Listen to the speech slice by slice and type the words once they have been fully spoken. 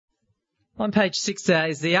On page 6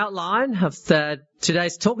 is the outline of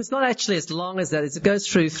today's talk. It's not actually as long as that. It goes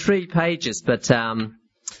through 3 pages, but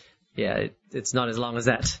it's not as long as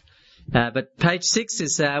that. But page 6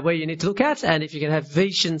 is where you need to look at, and if you can have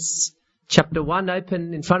Ephesians chapter 1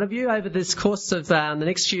 open in front of you over this course of the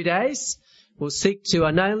next few days, we'll seek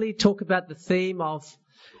to not only talk about the theme of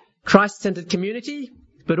Christ-centered community,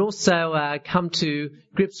 but also come to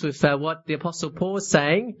grips with what the Apostle Paul is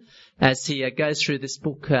saying as he goes through this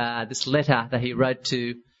book, this letter that he wrote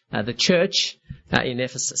to the church in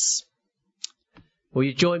Ephesus. Will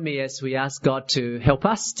you join me as we ask God to help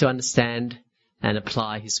us to understand and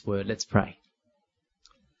apply His word? Let's pray.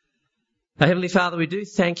 Our Heavenly Father, we do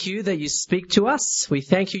thank you that you speak to us. We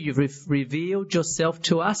thank you you've revealed yourself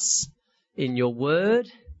to us in your word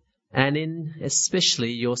and in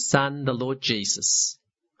especially your Son, the Lord Jesus.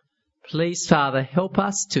 Please, Father, help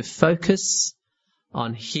us to focus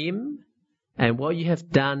on Him and what you have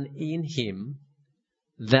done in Him,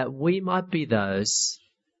 that we might be those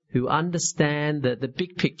who understand the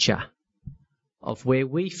big picture of where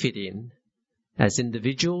we fit in as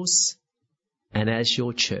individuals and as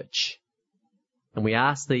your church. And we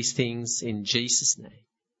ask these things in Jesus' name.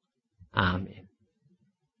 Amen.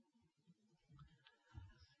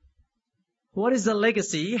 What is the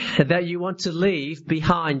legacy that you want to leave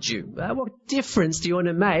behind you? What difference do you want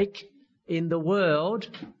to make in the world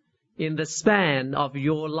in the span of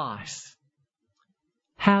your life?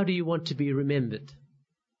 How do you want to be remembered?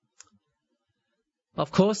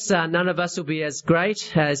 Of course, none of us will be as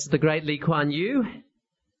great as the great Lee Kuan Yew.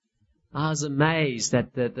 I was amazed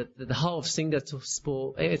that the whole of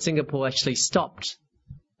Singapore actually stopped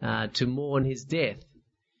to mourn his death.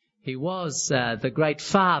 He was the great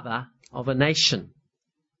father of a nation.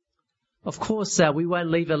 Of course, we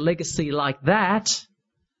won't leave a legacy like that.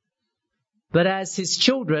 But as his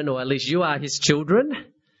children, or at least you are his children,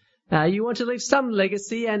 you want to leave some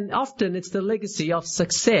legacy, and often it's the legacy of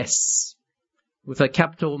success with a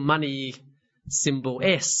capital money symbol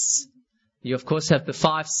S. You, of course, have the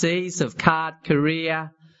 5 C's of card,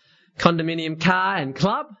 career, condominium, car, and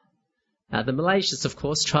club. The Malaysians, of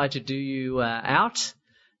course, try to do you out.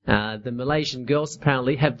 The Malaysian girls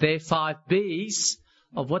apparently have their 5 B's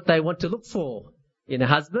of what they want to look for in a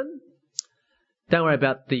husband. Don't worry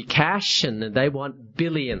about the cash, and they want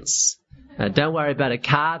billions. Don't worry about a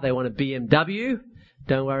car, they want a BMW.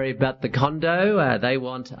 Don't worry about the condo, they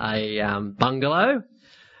want a bungalow.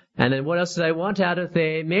 And then what else do they want out of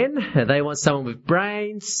their men? They want someone with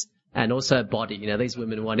brains and also a body. You know, these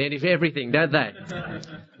women want everything, don't they?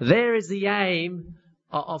 There is the aim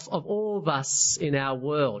of all of us in our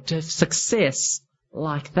world, to have success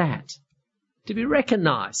like that, to be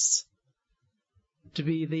recognized, to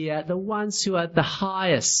be the ones who are at the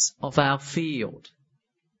highest of our field,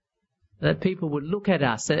 that people would look at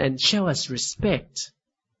us and show us respect.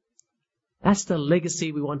 That's the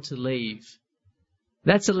legacy we want to leave.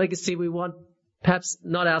 That's a legacy we want, perhaps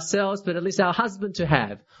not ourselves, but at least our husband to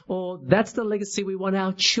have. Or that's the legacy we want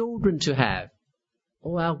our children to have,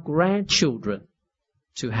 or our grandchildren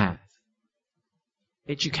to have.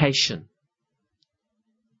 Education,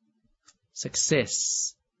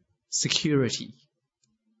 success, security.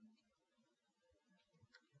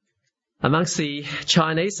 Amongst the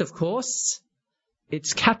Chinese, of course,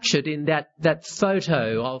 it's captured in that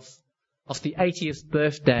photo of the 80th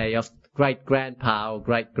birthday of great-grandpa or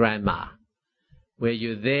great-grandma, where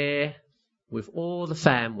you're there with all the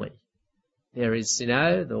family. There is,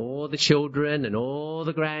 all the children and all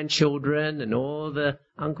the grandchildren and all the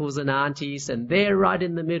uncles and aunties, and there right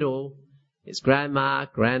in the middle is grandma,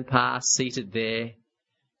 grandpa seated there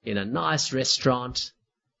in a nice restaurant,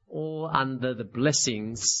 all under the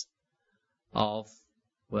blessings of,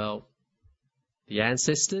 the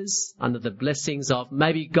ancestors, under the blessings of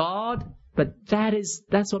maybe God, but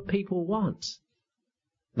that's what people want.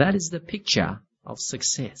 That is the picture of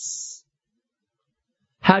success.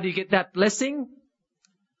 How do you get that blessing?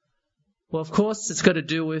 Well, of course, it's got to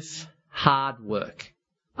do with hard work.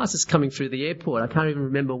 I was just coming through the airport. I can't even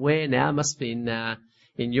remember where now. It must be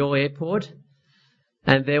in your airport.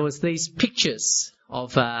 And there was these pictures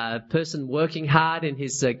of a person working hard in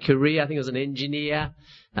his career. I think it was an engineer.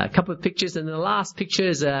 A couple of pictures, and the last picture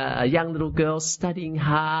is a young little girl studying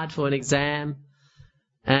hard for an exam.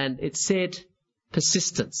 And it said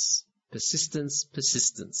persistence, persistence,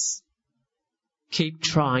 persistence. Keep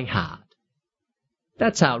trying hard.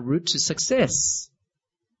 That's our route to success.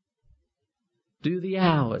 Do the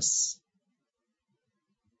hours.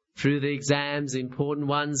 Through the exams, the important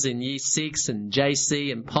ones in Year 6 and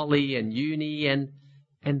JC and Poly and Uni, and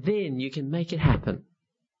then you can make it happen.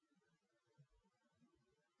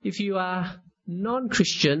 If you are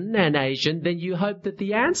non-Christian and Asian, then you hope that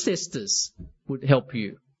the ancestors would help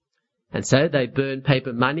you. And so they burn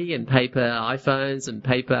paper money and paper iPhones and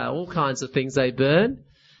paper, all kinds of things they burn,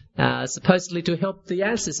 supposedly to help the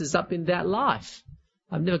ancestors up in that life.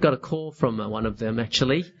 I've never got a call from one of them,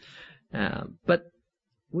 actually. But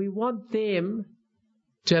we want them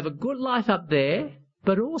to have a good life up there,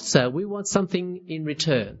 but also we want something in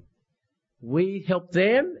return. We help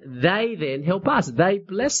them, they then help us. They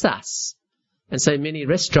bless us. And so in many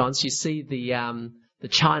restaurants you see the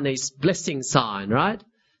Chinese blessing sign, right?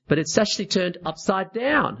 But it's actually turned upside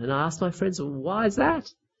down. And I asked my friends, well, why is that?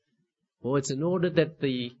 Well, it's in order that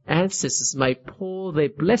the ancestors may pour their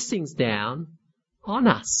blessings down on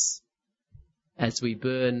us as we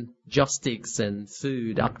burn joss sticks and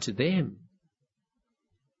food up to them.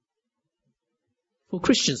 For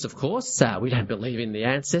Christians, of course, we don't believe in the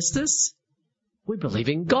ancestors. We believe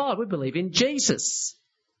in God. We believe in Jesus.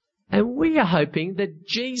 And we are hoping that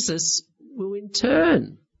Jesus will in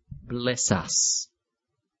turn bless us.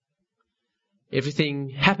 Everything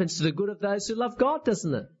happens to the good of those who love God,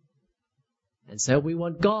 doesn't it? And so we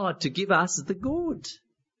want God to give us the good.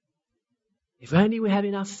 If only we have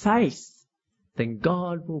enough faith, then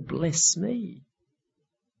God will bless me.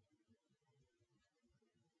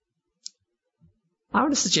 I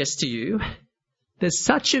want to suggest to you there's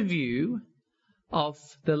such a view of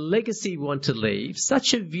the legacy we want to leave,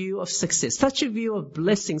 such a view of success, such a view of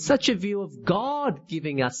blessing, such a view of God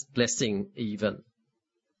giving us blessing even,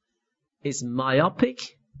 is myopic,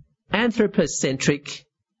 anthropocentric,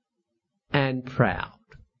 and proud.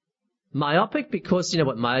 Myopic because you know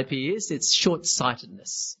what myopia is? It's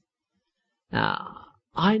short-sightedness.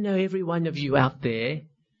 I know every one of you out there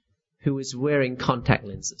who is wearing contact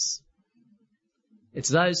lenses. It's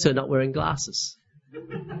those who are not wearing glasses.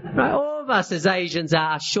 Right? All of us as Asians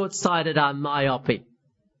are short-sighted, are myopic.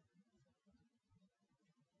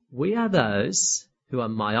 We are those who are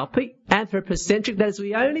myopic, anthropocentric, that is,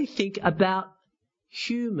 we only think about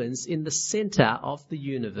humans in the center of the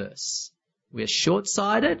universe. We're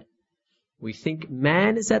short-sighted, we think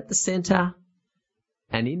man is at the center,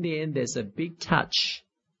 and in the end there's a big touch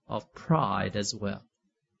of pride as well.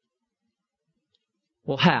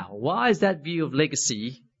 Well, how? Why is that view of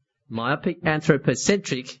legacy myopic,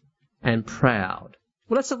 anthropocentric, and proud?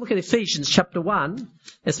 Well, let's have a look at Ephesians chapter 1,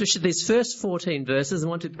 especially these first 14 verses. I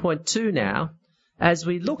want to point to now as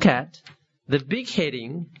we look at the big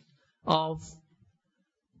heading of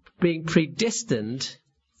being predestined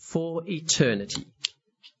for eternity.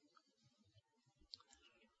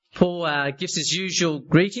 Paul gives his usual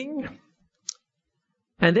greeting,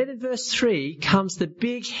 and then in verse 3 comes the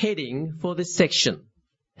big heading for this section.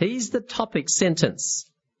 Here's the topic sentence.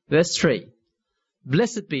 Verse 3.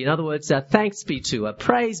 Blessed be, in other words, thanks be to,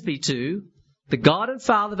 praise be to, the God and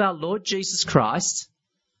Father of our Lord Jesus Christ,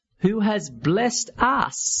 who has blessed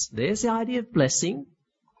us. There's the idea of blessing.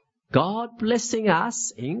 God blessing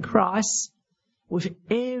us in Christ with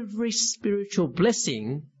every spiritual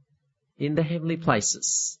blessing in the heavenly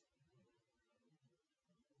places.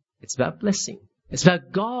 It's about blessing. It's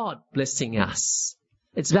about God blessing us.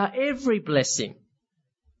 It's about every blessing.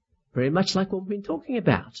 Very much like what we've been talking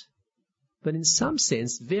about, but in some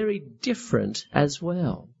sense very different as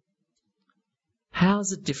well.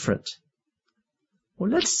 How's it different?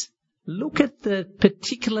 Well, let's look at the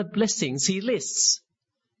particular blessings he lists,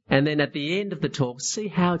 and then at the end of the talk, see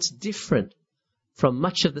how it's different from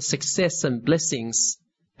much of the success and blessings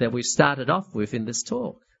that we've started off with in this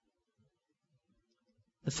talk.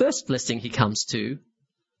 The first blessing he comes to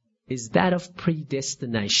is that of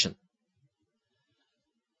predestination.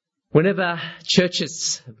 Whenever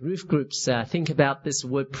churches, roof groups think about this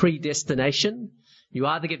word predestination, you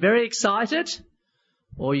either get very excited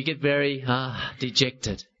or you get very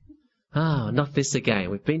dejected. Not this again.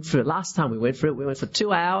 We've been through it. Last time we went for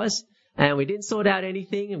 2 hours and we didn't sort out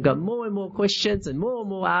anything. We've got more and more questions and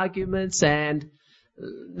more arguments, and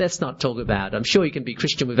let's not talk about it. I'm sure you can be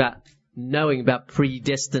Christian without knowing about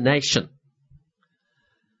predestination.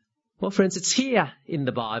 Well, friends, it's here in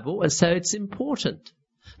the Bible, and so it's important.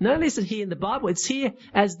 Not only is it here in the Bible, it's here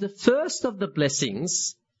as the first of the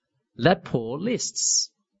blessings that Paul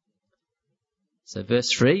lists. So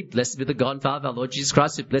verse 3, blessed be the God and Father of our Lord Jesus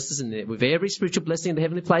Christ, who blesses us with every spiritual blessing in the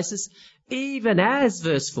heavenly places, even as,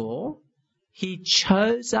 verse 4, he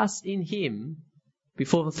chose us in him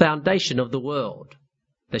before the foundation of the world,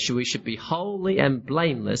 that we should be holy and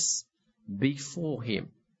blameless before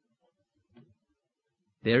him.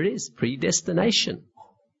 There it is, predestination.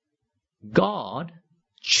 God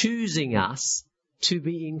choosing us to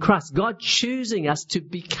be in Christ. God choosing us to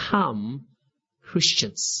become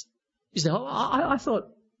Christians. You say, I thought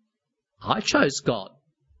I chose God.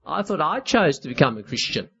 I thought I chose to become a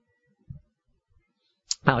Christian.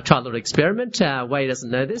 I'll try a little experiment. Wei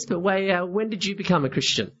doesn't know this, but Wei, when did you become a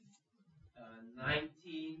Christian?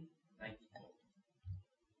 1994.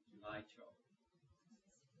 July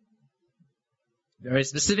 12. Very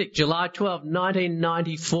specific. July 12,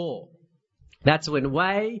 1994. That's when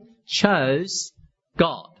Wei chose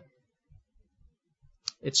God.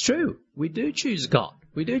 It's true. We do choose God.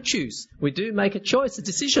 We do choose. We do make a choice, a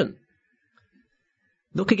decision.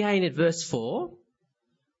 Look again at verse 4.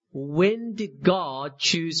 When did God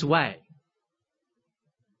choose Wei?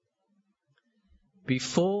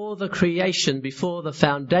 Before the creation, before the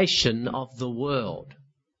foundation of the world.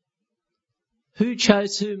 Who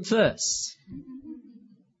chose whom first?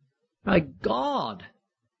 God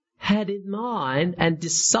had in mind and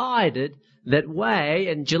decided that Wei,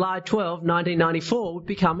 in July 12, 1994, would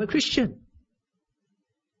become a Christian.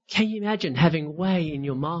 Can you imagine having Wei in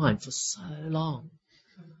your mind for so long?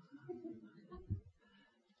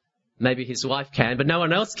 Maybe his wife can, but no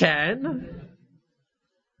one else can.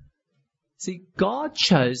 See, God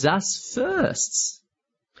chose us first.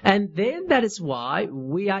 And then that is why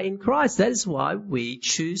we are in Christ. That is why we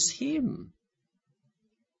choose Him.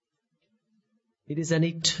 It is an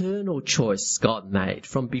eternal choice God made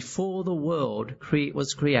from before the world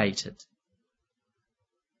was created.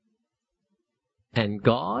 And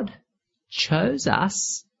God chose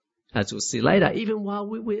us, as we'll see later, even while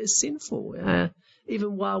we were sinful,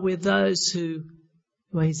 even while we're those who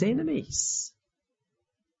were His enemies.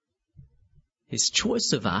 His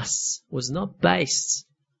choice of us was not based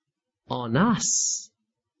on us.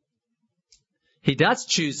 He does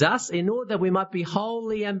choose us in order that we might be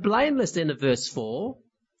holy and blameless in verse 4,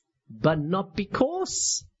 but not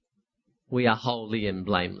because we are holy and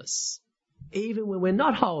blameless. Even when we're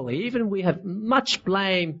not holy, even when we have much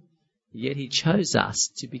blame, yet He chose us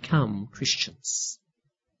to become Christians.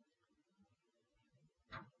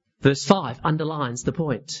 Verse 5 underlines the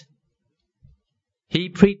point. He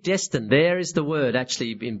predestined, there is the word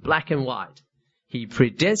actually in black and white. He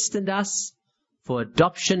predestined us for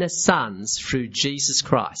adoption as sons through Jesus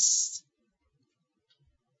Christ.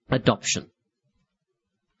 Adoption.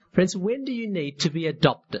 Friends, when do you need to be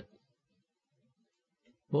adopted?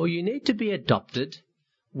 Well, you need to be adopted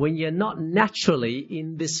when you're not naturally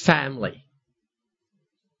in this family.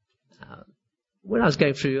 When I was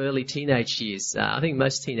going through early teenage years, I think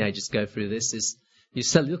most teenagers go through this, is you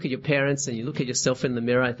look at your parents and you look at yourself in the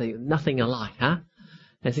mirror and think, nothing alike, huh?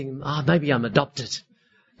 And think, maybe I'm adopted.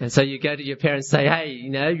 And so you go to your parents and say, hey,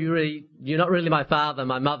 you're not really my father,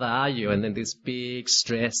 my mother, are you? And then this big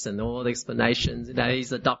stress and all the explanations,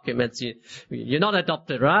 these are documents. You're not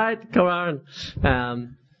adopted, right? Come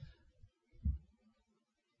on.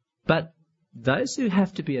 But those who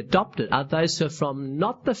have to be adopted are those who are from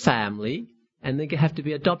not the family and they have to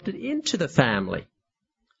be adopted into the family.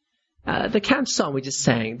 The camp song we just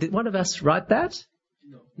sang, did one of us write that?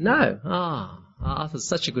 No. I thought it was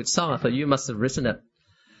such a good song. I thought you must have written it.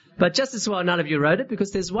 But just as well, none of you wrote it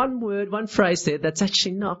because there's one word, one phrase there that's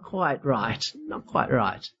actually not quite right. Not quite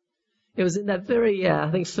right. It was in that very,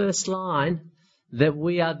 first line that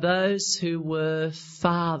we are those who were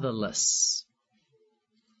fatherless.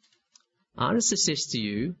 I want to suggest to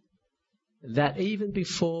you that even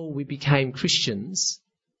before we became Christians,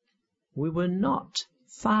 we were not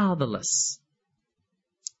fatherless.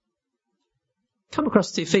 Come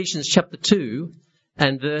across to Ephesians chapter 2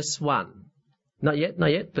 and verse 1. Not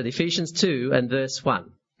yet, but Ephesians 2 and verse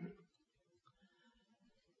 1.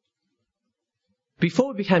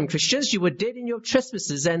 Before we became Christians, you were dead in your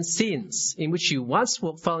trespasses and sins, in which you once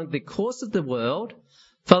walked following the course of the world,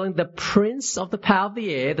 following the prince of the power of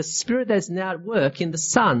the air, the spirit that is now at work in the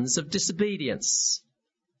sons of disobedience.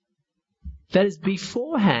 That is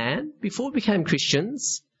beforehand, before we became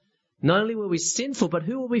Christians, not only were we sinful, but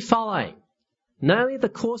who were we following? Not only the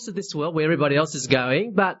course of this world where everybody else is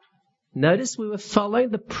going, but notice we were following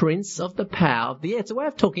the prince of the power of the air. It's a way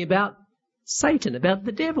of talking about Satan, about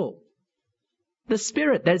the devil. The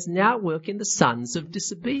spirit that is now at work in the sons of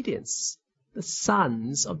disobedience. The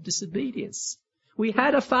sons of disobedience. We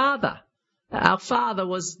had a father. Our father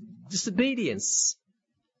was disobedience.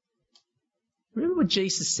 Remember what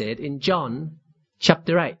Jesus said in John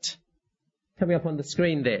chapter 8. Coming up on the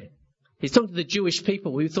screen there. He's talking to the Jewish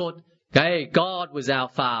people who thought, hey, God was our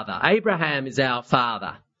father. Abraham is our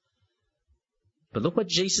father. But look what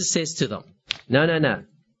Jesus says to them. No.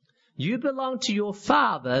 You belong to your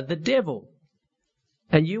father, the devil,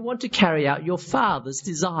 and you want to carry out your father's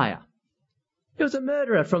desire. He was a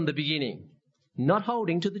murderer from the beginning, not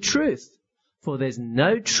holding to the truth, for there's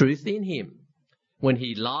no truth in him. When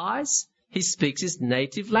he lies, He speaks his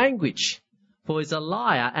native language, for he's a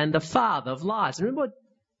liar and the father of lies. Remember what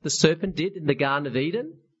the serpent did in the Garden of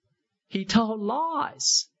Eden? He told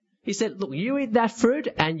lies. He said, look, you eat that fruit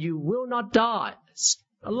and you will not die. It's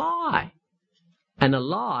a lie. And a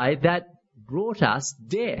lie that brought us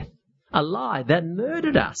death. A lie that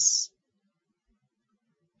murdered us.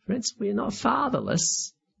 Friends, we're not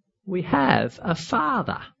fatherless. We have a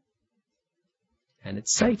father. And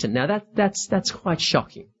it's Satan. Now that's quite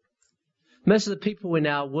shocking. Most of the people in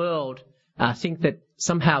our world think that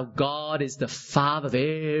somehow God is the father of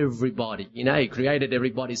everybody. You know, he created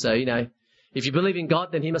everybody. So, you know, if you believe in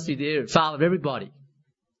God, then he must be the father of everybody.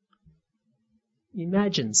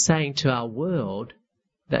 Imagine saying to our world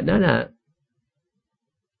that, no,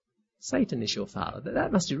 Satan is your father.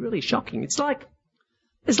 That must be really shocking. It's like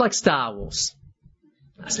Star Wars.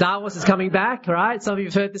 Star Wars is coming back, right? Some of you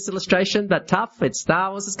have heard this illustration, but tough. It's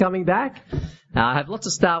Star Wars is coming back. I have lots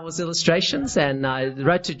of Star Wars illustrations, and I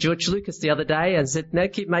wrote to George Lucas the other day and said, no,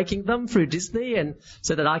 keep making them through Disney, and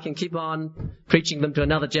so that I can keep on preaching them to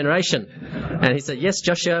another generation. And he said, yes,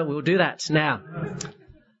 Joshua, we'll do that. Now,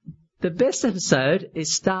 the best episode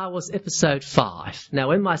is Star Wars Episode 5. Now,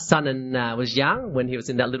 when my son was young, when he was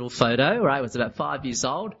in that little photo, right, was about 5 years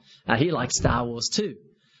old, he liked Star Wars too.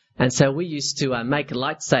 And so we used to make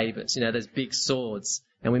lightsabers, you know, those big swords,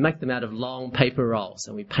 and we make them out of long paper rolls,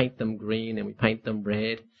 and we paint them green and we paint them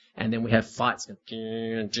red, and then we have fights.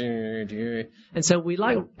 And so we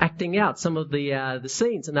like acting out some of the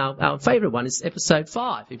scenes, and our favourite one is Episode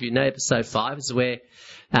 5. If you know Episode 5, is where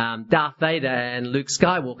Darth Vader and Luke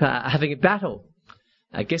Skywalker are having a battle.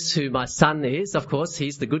 Guess who my son is? Of course,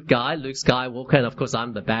 he's the good guy, Luke Skywalker, and of course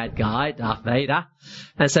I'm the bad guy, Darth Vader.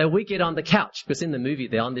 And so we get on the couch, because in the movie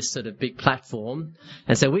they're on this sort of big platform.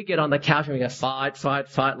 And so we get on the couch and we go fight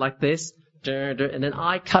like this. And then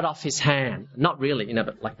I cut off his hand. Not really, you know,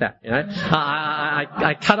 but like that, you know.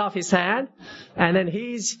 I cut off his hand, and then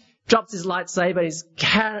he's drops his lightsaber, he's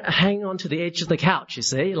hanging on to the edge of the couch, you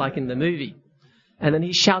see, like in the movie. And then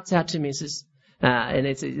he shouts out to me and says, and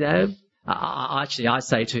it's, you know, I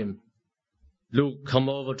say to him, Luke, come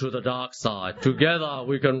over to the dark side. Together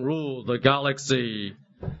we can rule the galaxy.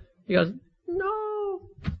 He goes, no,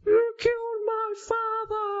 you killed my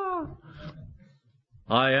father.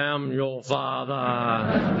 I am your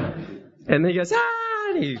father. And then he goes,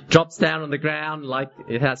 and he drops down on the ground like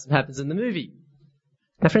it happens in the movie.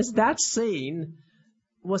 Now, friends, that scene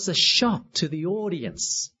was a shock to the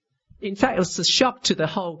audience. In fact, it was a shock to the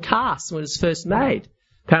whole cast when it was first made.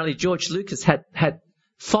 Apparently, George Lucas had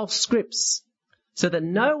false scripts so that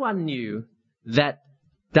no one knew that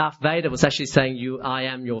Darth Vader was actually saying, I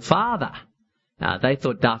am your father. They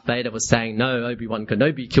thought Darth Vader was saying, no, Obi-Wan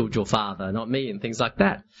Kenobi killed your father, not me, and things like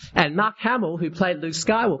that. And Mark Hamill, who played Luke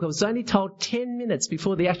Skywalker, was only told 10 minutes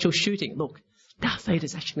before the actual shooting, look, Darth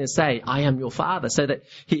Vader's actually going to say, I am your father, so that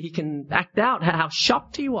he can act out how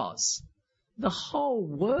shocked he was. The whole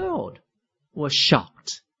world was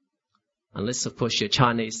shocked. Unless, of course, you're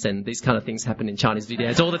Chinese, and these kind of things happen in Chinese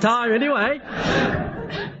videos all the time anyway.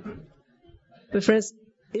 But friends,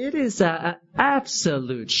 it is an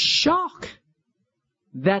absolute shock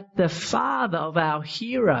that the father of our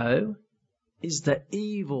hero is the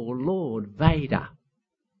evil Lord Vader.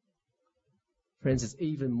 Friends, it's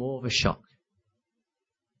even more of a shock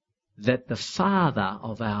that the father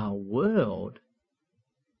of our world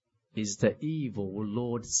is the evil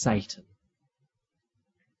Lord Satan.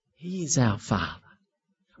 He is our father.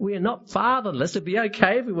 We are not fatherless. It'd be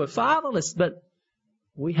okay if we were fatherless, but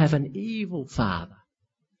we have an evil father.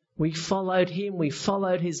 We followed him. We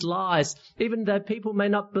followed his lies. Even though people may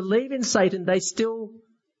not believe in Satan, they still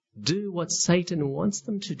do what Satan wants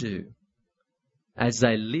them to do as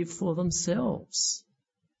they live for themselves.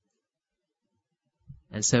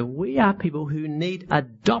 And so we are people who need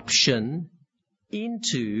adoption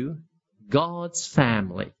into God's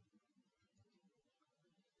family.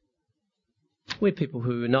 We're people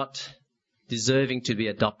who are not deserving to be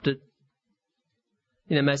adopted.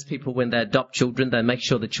 You know, most people, when they adopt children, they make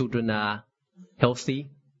sure the children are healthy.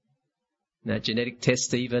 You know, genetic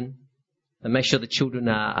tests even. They make sure the children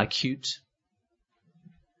are cute.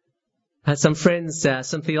 I had some friends,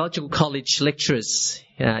 some theological college lecturers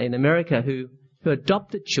in America who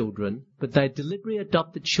adopted children, but they deliberately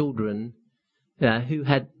adopted children who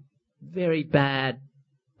had very bad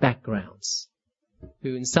backgrounds,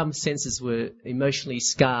 who in some senses were emotionally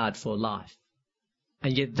scarred for life.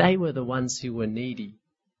 And yet they were the ones who were needy,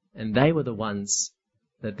 and they were the ones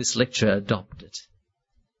that this lecturer adopted.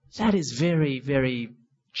 That is very, very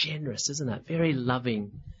generous, isn't it? Very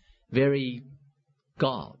loving, very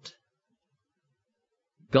God.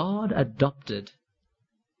 God adopted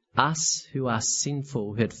us who are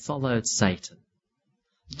sinful, who had followed Satan.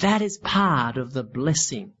 That is part of the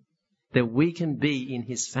blessing that we can be in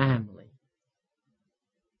his family.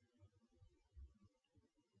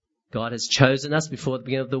 God has chosen us before the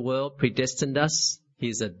beginning of the world, predestined us. He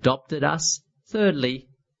has adopted us. Thirdly,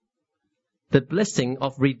 the blessing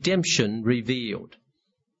of redemption revealed.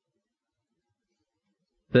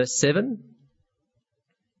 Verse 7.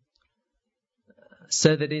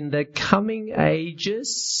 So that in the coming ages,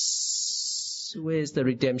 where's the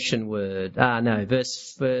redemption word?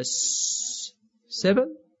 Verse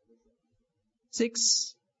 7?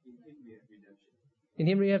 6? In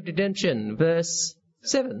him we have redemption. Verse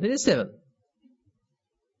 7. It is 7.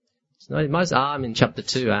 It's not in most. I'm in chapter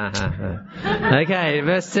 2. Okay,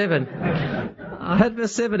 verse 7. I had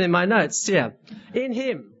verse 7 in my notes. Yeah. In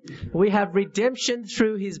him we have redemption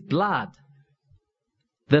through his blood,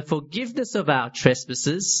 the forgiveness of our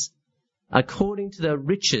trespasses, according to the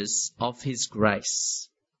riches of his grace.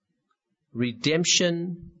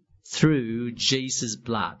 Redemption through Jesus'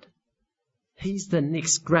 blood. He's the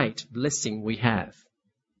next great blessing we have.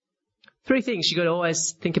 3 things you've got to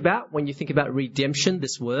always think about when you think about redemption,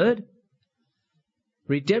 this word.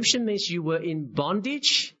 Redemption means you were in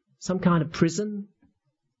bondage, some kind of prison,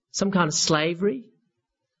 some kind of slavery.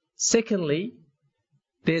 Secondly,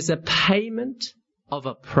 there's a payment of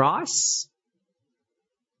a price.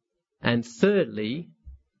 And thirdly,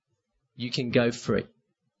 you can go free.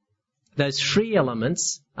 Those 3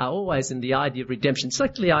 elements are always in the idea of redemption. It's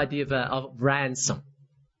like the idea of ransom.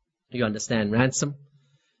 You understand ransom?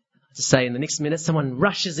 To say in the next minute someone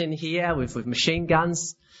rushes in here with machine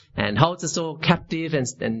guns and holds us all captive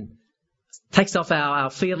and takes off our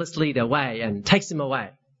fearless leader away and takes him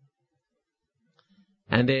away.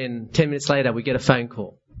 And then 10 minutes later we get a phone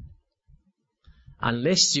call.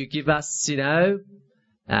 Unless you give us,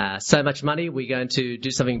 so much money, we're going to do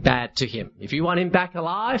something bad to him. If you want him back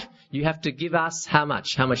alive, you have to give us how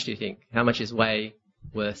much? How much do you think? How much is way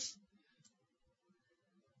worth?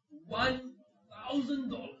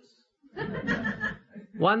 $1,000.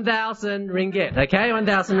 1,000 ringgit, okay?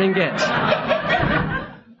 1,000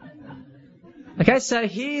 ringgit. Okay, so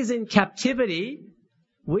he's in captivity.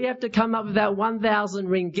 We have to come up with that 1,000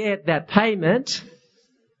 ringgit, that payment.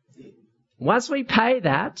 Once we pay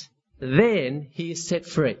that, then he is set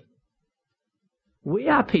free. We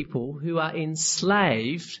are people who are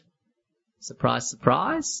enslaved, surprise,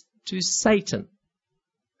 surprise, to Satan,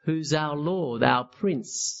 who's our Lord, our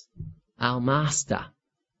Prince, our Master.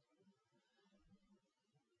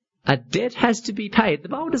 A debt has to be paid. The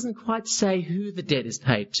Bible doesn't quite say who the debt is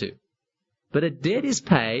paid to, but a debt is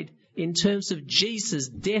paid in terms of Jesus'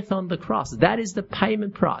 death on the cross. That is the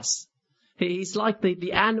payment price. He's like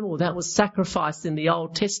the animal that was sacrificed in the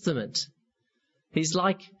Old Testament. He's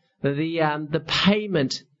like the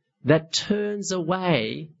payment that turns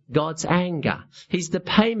away God's anger. He's the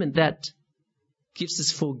payment that gives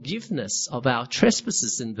us forgiveness of our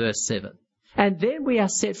trespasses in verse 7. And then we are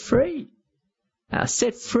set free.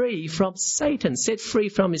 Set free from Satan, set free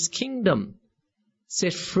from his kingdom,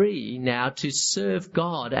 set free now to serve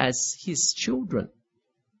God as his children.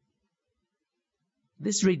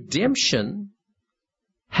 This redemption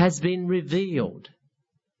has been revealed.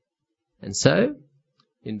 And so,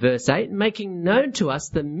 in verse 8, making known to us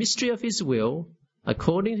the mystery of his will,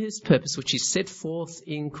 according to his purpose, which is set forth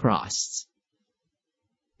in Christ.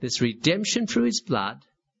 This redemption through his blood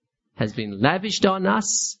has been lavished on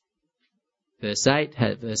us. Verse 8,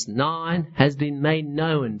 verse 9, has been made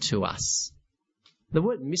known to us. The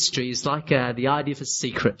word mystery is like the idea of a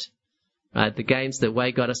secret. Right? The games that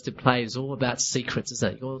Way got us to play is all about secrets,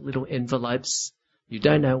 isn't it? All little envelopes. You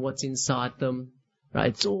don't know what's inside them.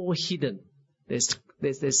 Right? It's all hidden. There's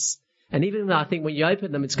and even I think when you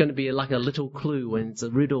open them, it's going to be like a little clue and it's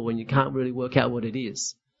a riddle and you can't really work out what it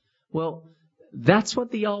is. Well, that's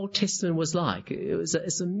what the Old Testament was like.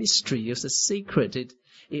 It's a mystery. It was a secret.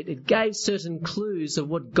 It gave certain clues of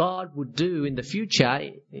what God would do in the future,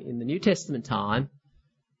 in the New Testament time,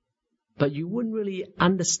 but you wouldn't really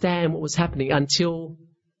understand what was happening until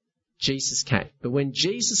Jesus came. But when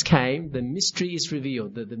Jesus came, the mystery is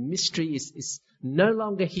revealed. The mystery is no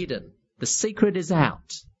longer hidden. The secret is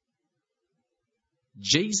out.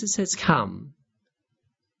 Jesus has come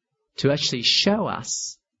to actually show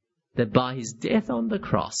us that by his death on the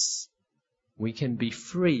cross, we can be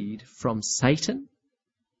freed from Satan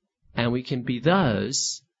and we can be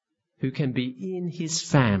those who can be in his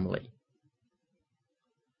family.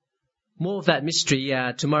 More of that mystery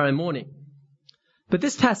tomorrow morning. But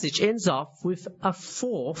this passage ends off with a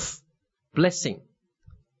 4th blessing.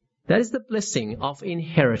 That is the blessing of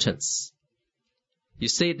inheritance. You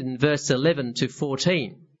see it in verse 11 to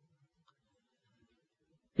 14.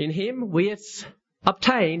 In him we have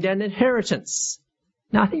obtained an inheritance.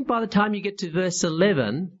 Now I think by the time you get to verse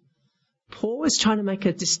 11, Paul is trying to make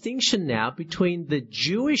a distinction now between the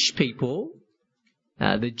Jewish people,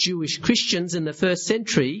 the Jewish Christians in the first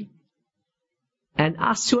century, and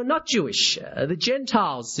us who are not Jewish, the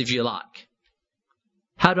Gentiles, if you like.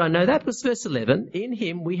 How do I know that? Because verse 11, in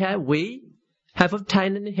him we have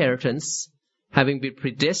obtained an inheritance, having been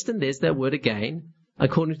predestined, there's that word again,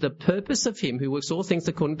 according to the purpose of him who works all things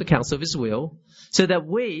according to the counsel of his will, so that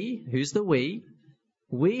we, who's the we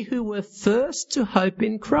who were first to hope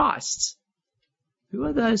in Christ. Who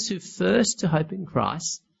are those who first to hope in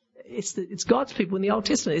Christ? It's God's people in the Old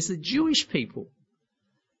Testament. It's the Jewish people.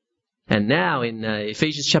 And now in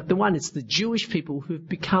Ephesians chapter 1, it's the Jewish people who've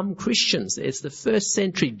become Christians. It's the first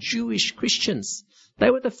century Jewish Christians. They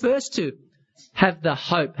were the first to have the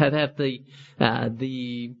hope, have the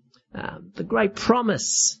great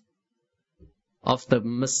promise of the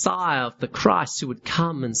Messiah, of the Christ who would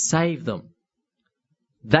come and save them.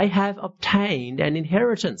 They have obtained an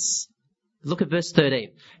inheritance. Look at verse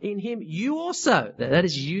 13. In him you also, that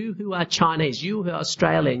is you who are Chinese, you who are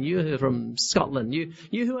Australian, you who are from Scotland, you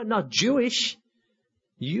who are not Jewish,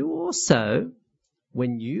 you also,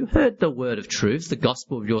 when you heard the word of truth, the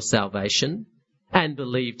gospel of your salvation, and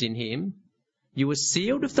believed in him, you were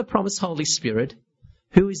sealed with the promised Holy Spirit,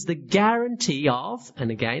 who is the guarantee of, and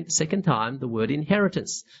again, the second time, the word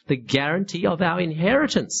inheritance, the guarantee of our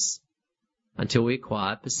inheritance until we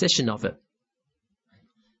acquire possession of it.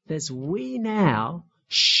 As we now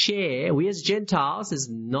share, we as Gentiles, as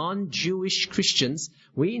non-Jewish Christians,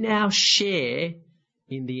 we now share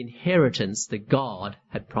in the inheritance that God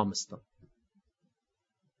had promised them.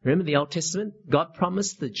 Remember the Old Testament? God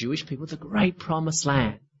promised the Jewish people the great promised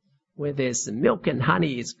land, where there's milk and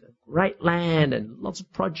honey, it's a great land and lots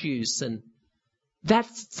of produce, and that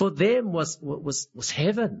for them was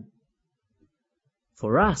heaven.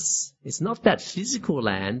 For us, it's not that physical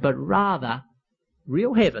land, but rather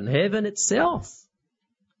real heaven, heaven itself.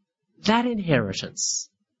 That inheritance.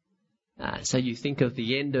 So you think of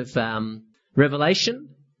the end of Revelation,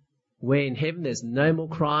 where in heaven there's no more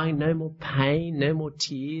crying, no more pain, no more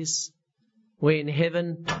tears. Where in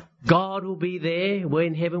heaven God will be there. Where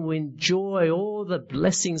in heaven we enjoy all the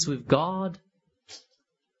blessings with God.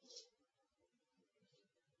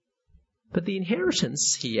 But the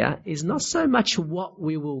inheritance here is not so much what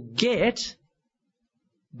we will get,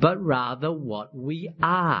 but rather what we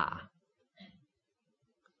are.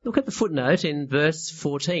 Look at the footnote in verse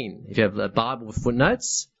 14. If you have the Bible with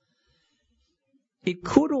footnotes, it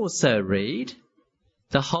could also read,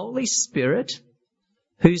 the Holy Spirit,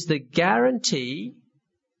 who's the guarantee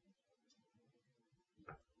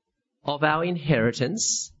of our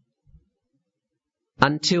inheritance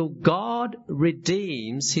until God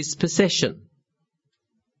redeems his possession.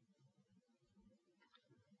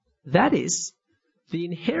 That is, the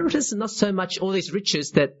inheritance is not so much all these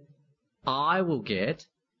riches that I will get,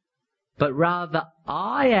 but rather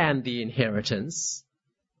I am the inheritance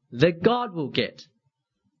that God will get.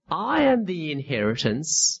 I am the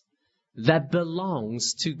inheritance that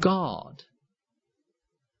belongs to God.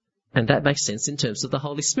 And that makes sense in terms of the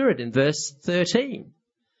Holy Spirit. In verse 13,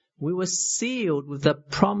 we were sealed with the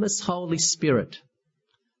promised Holy Spirit.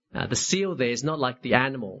 The seal there is not like the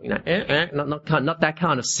animal, not that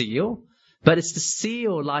kind of seal. But it's the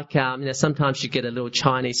seal like, sometimes you get a little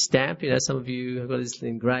Chinese stamp. Some of you have got this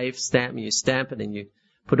engraved stamp and you stamp it and you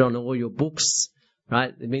put it on all your books,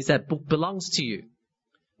 right? It means that book belongs to you.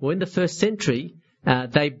 Well, in the first century,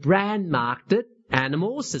 they brand marked it,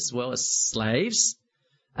 animals as well as slaves,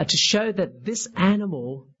 to show that this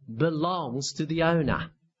animal belongs to the owner.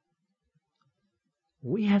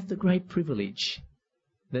 We have the great privilege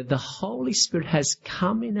that the Holy Spirit has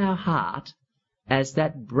come in our heart as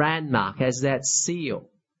that brand mark, as that seal,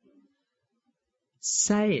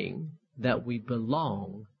 saying that we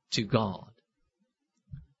belong to God.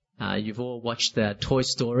 You've all watched Toy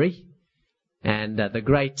Story, and the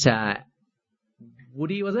great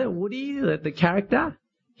Woody, was it? Woody, the character?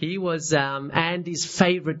 He was Andy's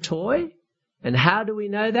favorite toy. And how do we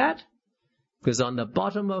know that? Because on the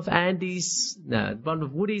bottom of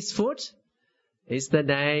Woody's foot is the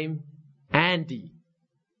name Andy,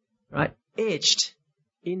 right? Etched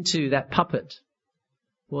into that puppet.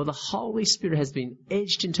 Well, the Holy Spirit has been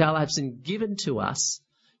etched into our lives and given to us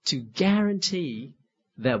to guarantee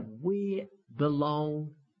that we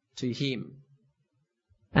belong to him.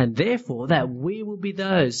 And therefore that we will be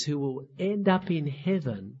those who will end up in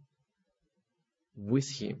heaven with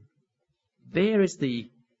him. There is the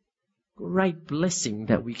great blessing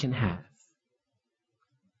that we can have.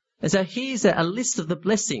 And so here's a list of the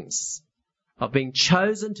blessings of being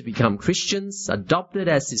chosen to become Christians, adopted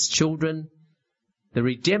as His children, the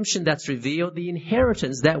redemption that's revealed, the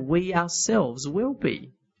inheritance that we ourselves will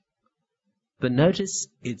be. But notice,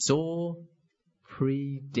 it's all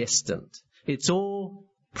predestined. It's all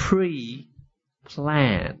pre-planned.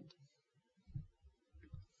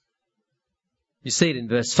 You see it in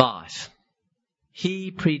verse 5.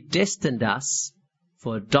 He predestined us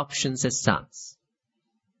for adoptions as sons.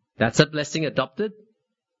 That's a blessing, adopted.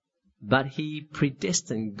 But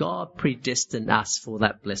God predestined us for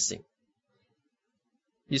that blessing.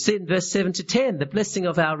 You see it in verse 7 to 10, the blessing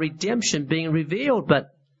of our redemption being revealed.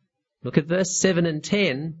 But look at verse 7 and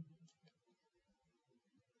 10.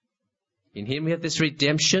 In Him we have this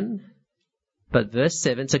redemption. But verse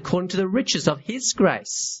 7, it's according to the riches of His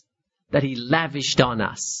grace that He lavished on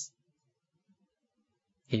us.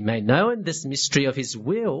 He made known this mystery of His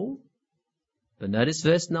will. But notice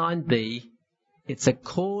verse 9b, it's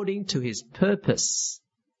according to His purpose.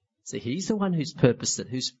 So He's the one who's purposed it,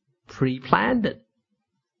 who's pre-planned it.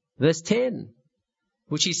 Verse 10,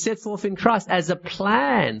 which He set forth in Christ as a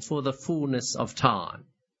plan for the fullness of time.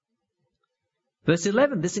 Verse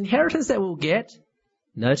 11, this inheritance that we'll get,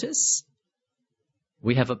 notice,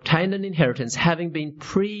 we have obtained an inheritance having been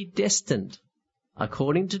predestined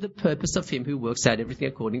according to the purpose of Him who works out everything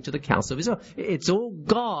according to the counsel of His will. It's all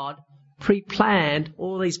God pre-planned,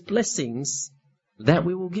 all these blessings that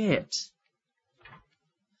we will get.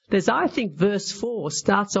 I think verse 4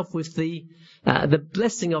 starts off with the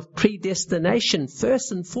blessing of predestination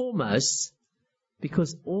first and foremost,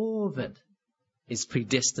 because all of it is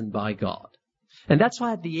predestined by God. And that's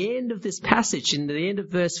why at the end of this passage, in the end of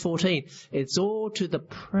verse 14, it's all to the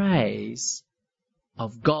praise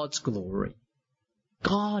of God's glory.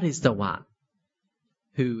 God is the one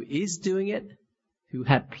who is doing it, who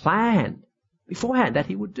had planned beforehand that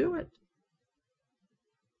He would do it.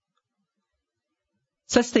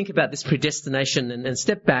 So let's think about this predestination and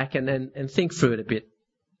step back and think through it a bit.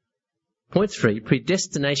 Point 3,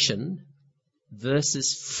 predestination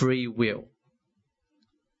versus free will.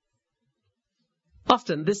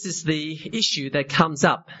 Often this is the issue that comes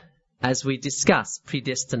up as we discuss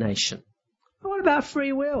predestination. What about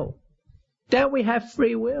free will? Don't we have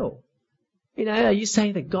free will? Are you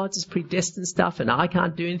saying that God's just predestined stuff and I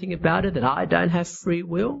can't do anything about it, that I don't have free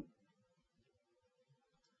will?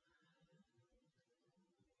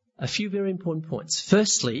 A few very important points.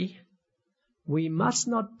 Firstly, we must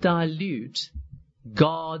not dilute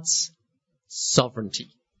God's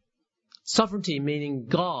sovereignty. Sovereignty meaning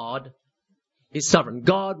God is sovereign.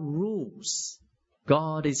 God rules.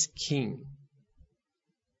 God is king.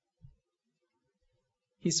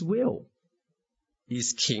 His will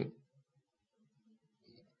is king.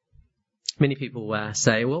 Many people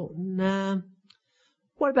say, well, nah,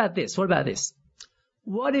 what about this? What about this?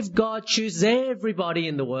 What if God chooses everybody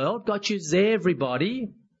in the world? God chooses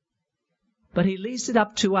everybody, but He leaves it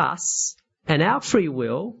up to us and our free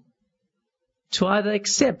will to either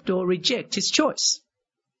accept or reject His choice.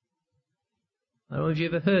 I don't know if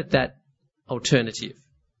you've ever heard that alternative.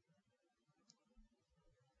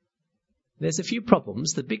 There's a few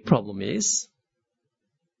problems. The big problem is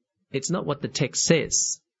it's not what the text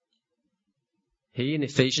says. Here in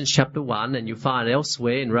Ephesians chapter 1, and you'll find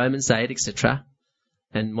elsewhere in Romans 8, etc.,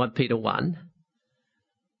 and 1 Peter 1,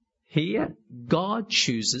 here God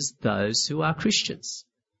chooses those who are Christians.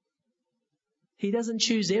 He doesn't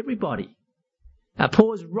choose everybody.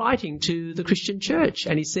 Paul is writing to the Christian church,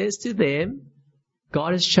 and he says to them,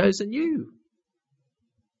 God has chosen you.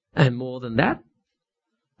 And more than that,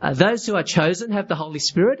 those who are chosen have the Holy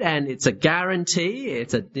Spirit, and it's a guarantee.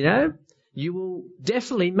 You will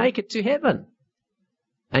definitely make it to heaven,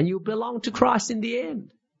 and you'll belong to Christ in the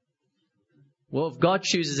end. Well, if God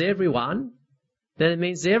chooses everyone, then it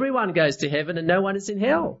means everyone goes to heaven and no one is in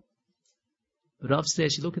hell. But obviously,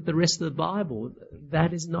 as you look at the rest of the Bible,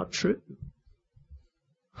 that is not true.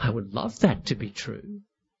 I would love that to be true.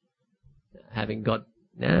 Having got,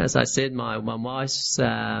 as I said, my wife's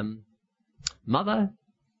mother,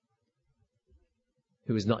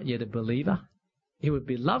 who is not yet a believer, it would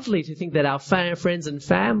be lovely to think that our friends and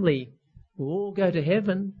family will all go to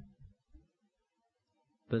heaven.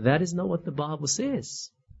 But that is not what the Bible says.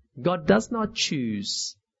 God does not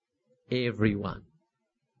choose everyone.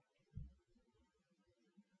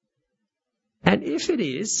 And if it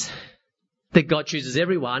is that God chooses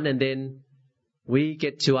everyone and then we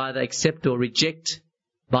get to either accept or reject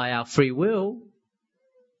by our free will,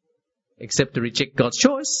 accept or reject God's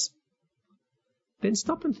choice, then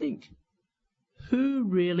stop and think. Who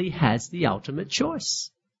really has the ultimate choice?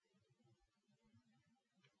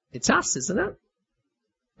 It's us, isn't it?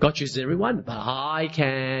 God chooses everyone, but I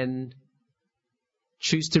can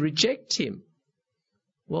choose to reject him,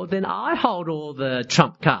 well, then I hold all the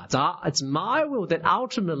trump cards. It's my will that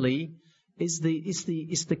ultimately is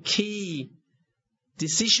the key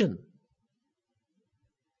decision.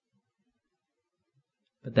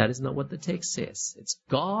 But that is not what the text says. It's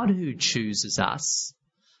God who chooses us,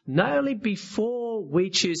 not only before we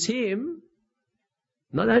choose him,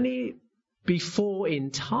 not only before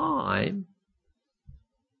in time,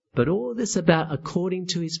 but all this about according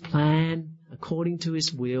to his plan, according to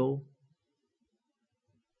his will.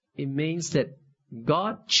 It means that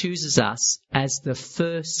God chooses us as the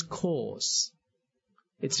first cause.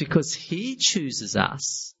 It's because he chooses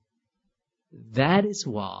us. That is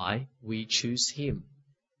why we choose him.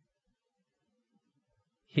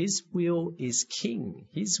 His will is king.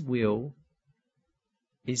 His will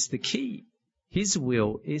is the key. His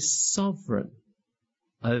will is sovereign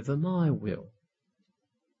over my will.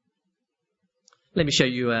 Let me show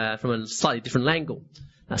you from a slightly different angle.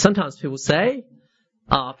 Now, sometimes people say,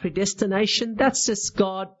 predestination, that's just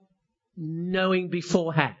God knowing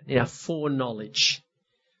beforehand, foreknowledge.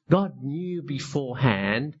 God knew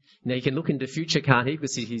beforehand. You can look into the future, can't he?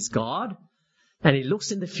 Because he's God. And he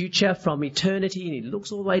looks in the future from eternity, and he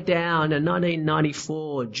looks all the way down in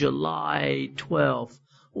 1994, July 12th.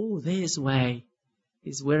 Oh, there's Way.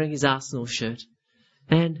 He's wearing his Arsenal shirt.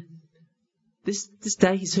 And this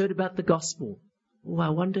day he's heard about the gospel. Oh, I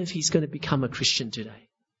wonder if he's going to become a Christian today.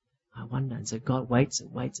 I wonder. And so God waits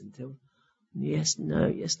and waits until, yes, no,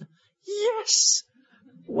 yes, no. Yes!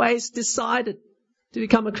 Way's decided to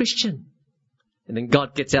become a Christian. And then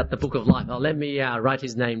God gets out the book of life. Let me write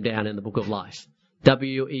his name down in the book of life.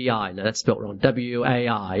 W-E-I. No, that's spelled wrong.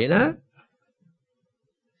 W-A-I, You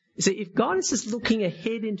see, if God is just looking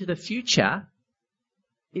ahead into the future,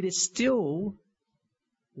 it is still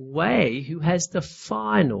Way who has the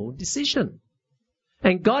final decision.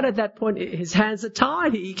 And God at that point, his hands are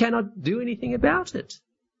tied. He cannot do anything about it.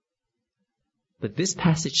 But this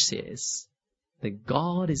passage says that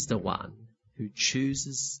God is the one who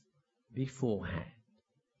chooses beforehand.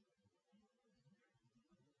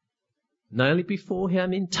 Not only before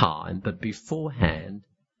him in time, but beforehand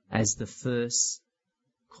as the first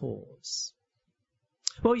cause.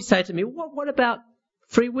 Well, you say to me, what about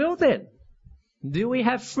free will then? Do we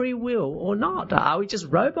have free will or not? Are we just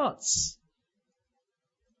robots?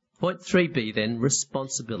 Point 3b then,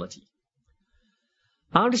 responsibility.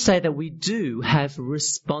 I want to say that we do have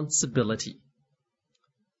responsibility.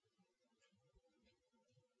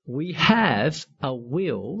 We have a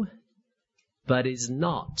will, but it is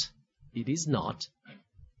not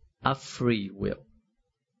a free will.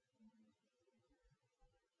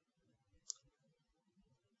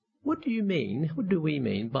 What do we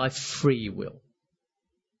mean by free will?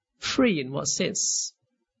 Free in what sense?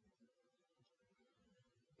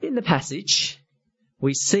 In the passage,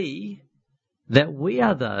 we see that we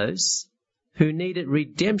are those who needed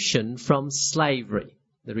redemption from slavery.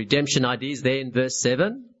 The redemption idea is there in verse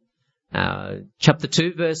 7. Chapter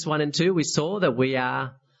 2, verse 1 and 2, we saw that we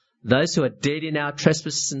are those who are dead in our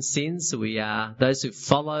trespasses and sins. We are those who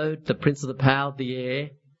followed the prince of the power of the air.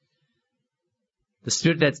 The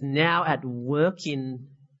spirit that's now at work in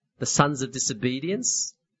the sons of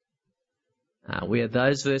disobedience. We are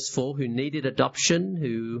those, verse 4, who needed adoption,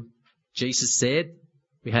 who Jesus said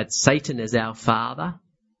we had Satan as our father.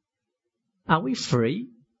 Are we free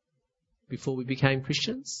before we became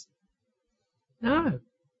Christians? No.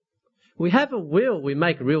 We have a will, we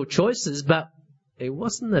make real choices, but it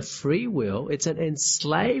wasn't a free will, it's an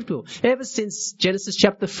enslaved will. Ever since Genesis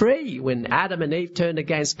chapter 3, when Adam and Eve turned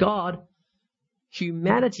against God,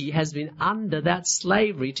 humanity has been under that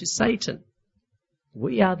slavery to Satan.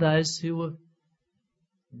 We are those who were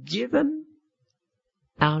given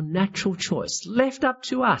our natural choice, left up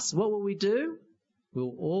to us. What will we do?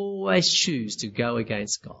 We'll always choose to go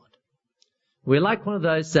against God. We're like one of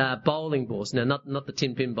those bowling balls. No, not the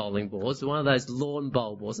tin pin bowling balls, but one of those lawn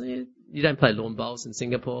bowl balls. You don't play lawn bowls in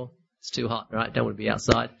Singapore. It's too hot, right? Don't want to be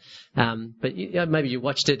outside. But maybe you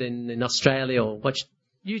watched it in Australia or watched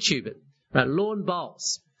YouTube it. Right, lawn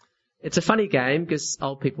bowls. It's a funny game because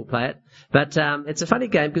old people play it. But it's a funny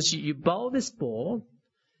game because you bowl this ball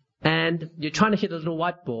and you're trying to hit a little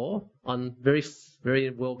white ball on very,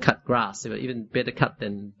 very well-cut grass. Even better cut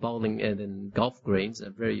than bowling than golf greens,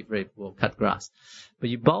 a very, very well-cut grass.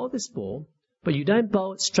 But you bowl this ball, but you don't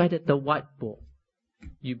bowl it straight at the white ball.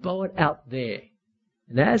 You bowl it out there.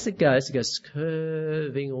 And as it goes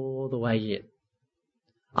curving all the way in.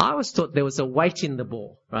 I always thought there was a weight in the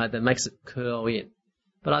ball, right, that makes it curl in.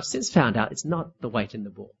 But I've since found out it's not the weight in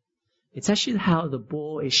the ball. It's actually how the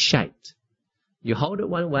ball is shaped. You hold it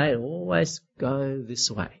one way and always go this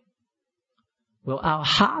way. Well, our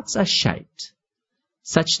hearts are shaped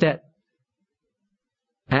such that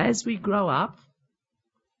as we grow up,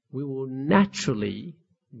 we will naturally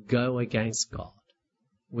go against God.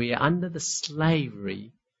 We are under the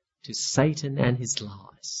slavery to Satan and his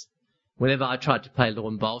lies. Whenever I tried to play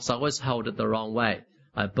lawn bowls, I always hold it the wrong way.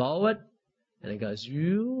 I bowl it, and it goes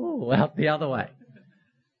out the other way.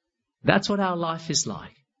 That's what our life is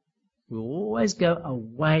like. We always go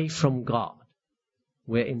away from God.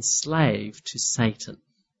 We're enslaved to Satan.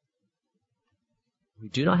 We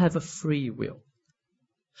do not have a free will.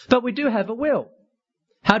 But we do have a will.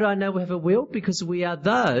 How do I know we have a will? Because we are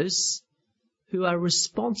those who are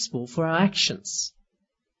responsible for our actions.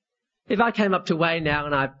 If I came up to Wayne now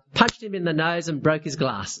and I punched him in the nose and broke his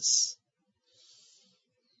glasses.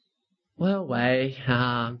 Well,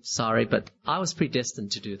 Wayne, sorry, but I was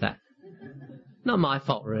predestined to do that. Not my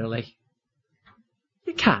fault, really.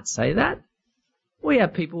 You can't say that. We are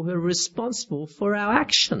people who are responsible for our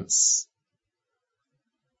actions.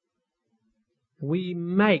 We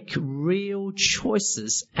make real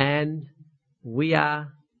choices and we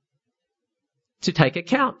are to take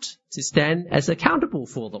account, to stand as accountable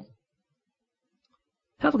for them.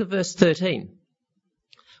 Have a look at verse 13.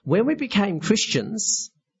 When we became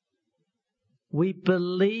Christians, we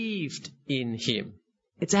believed in him.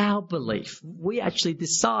 It's our belief. We actually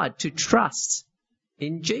decide to trust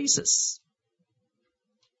in Jesus.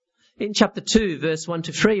 In chapter 2, verse 1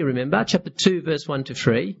 to 3, remember, chapter 2, verse 1 to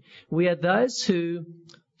 3, we are those who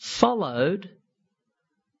followed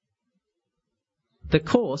the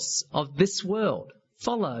course of this world,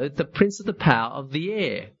 followed the prince of the power of the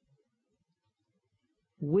air.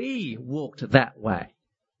 We walked that way.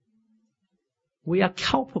 We are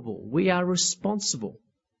culpable. We are responsible.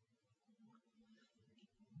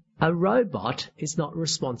 A robot is not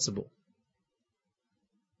responsible.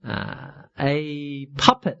 A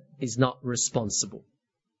puppet is not responsible.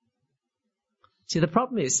 See, the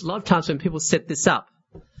problem is, a lot of times when people set this up,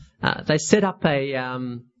 they set up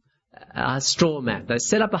a straw man. They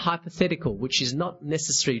set up a hypothetical, which is not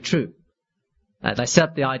necessarily true. They set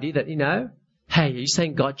up the idea that, hey, are you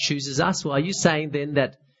saying God chooses us? Well, are you saying then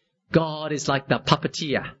that God is like the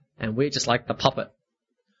puppeteer and we're just like the puppet?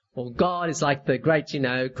 Or God is like the great,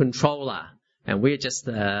 controller and we're just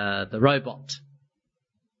the robot?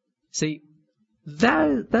 See,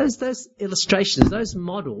 those illustrations, those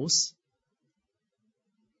models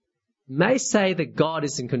may say that God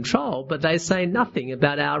is in control, but they say nothing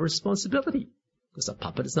about our responsibility. Because a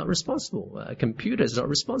puppet is not responsible. A computer is not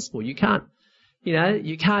responsible. You can't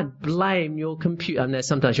blame your computer. I know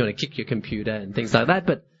sometimes you want to kick your computer and things like that,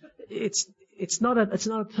 but it's not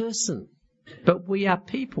a person. But we are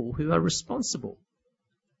people who are responsible.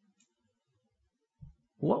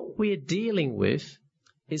 What we're dealing with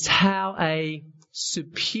is how a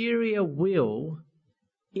superior will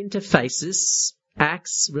interfaces,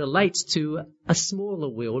 acts, relates to a smaller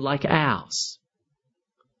will like ours.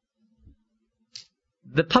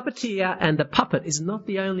 The puppeteer and the puppet is not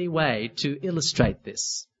the only way to illustrate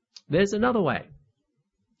this. There's another way.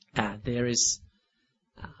 There is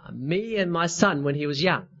me and my son when he was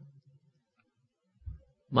young.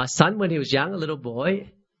 My son, when he was young, a little boy,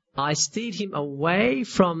 I steered him away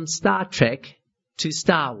from Star Trek to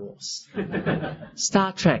Star Wars.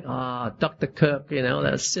 Star Trek, Dr. Kirk,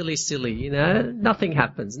 that was silly, nothing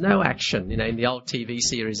happens, no action, in the old TV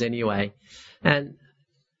series anyway. And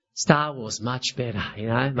Star Wars, much better,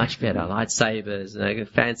 much better. Lightsabers,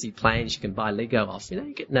 fancy planes you can buy Lego off.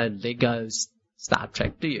 You get no Legos Star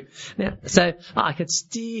Trek, do you? Now, so I could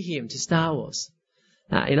steer him to Star Wars.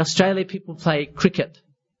 In Australia, people play cricket.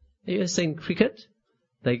 Have you ever seen cricket?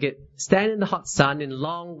 They stand in the hot sun in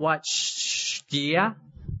long white gear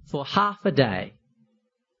for half a day.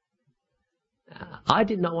 I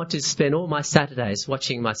did not want to spend all my Saturdays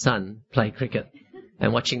watching my son play cricket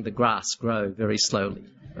and watching the grass grow very slowly,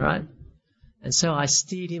 right? And so I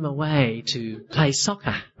steered him away to play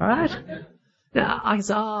soccer, right? Now, I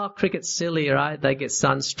said, cricket's silly, right? They get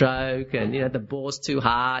sunstroke and, the ball's too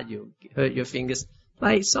hard, you hurt your fingers.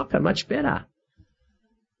 Play soccer, much better.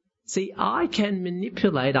 See, I can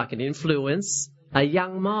manipulate, I can influence a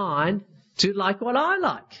young mind to like what I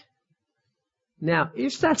like. Now,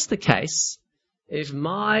 if that's the case, if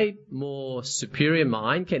my more superior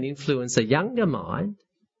mind can influence a younger mind,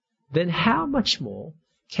 then how much more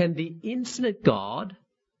can the infinite God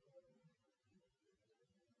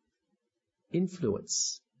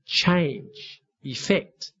influence, change,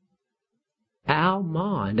 effect our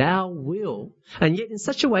mind, our will, and yet in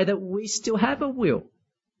such a way that we still have a will.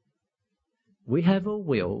 We have a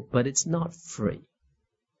will, but it's not free.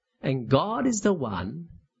 And God is the one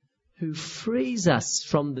who frees us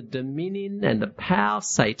from the dominion and the power of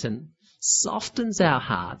Satan, softens our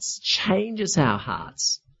hearts, changes our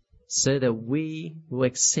hearts, so that we will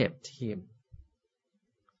accept him.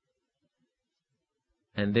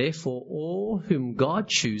 And therefore all whom God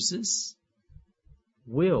chooses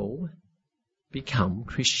will become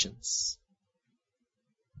Christians.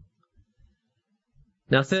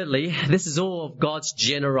 Now thirdly, this is all of God's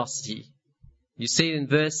generosity. You see in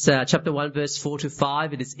chapter 1, verse 4 to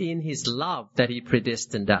 5, it is in his love that he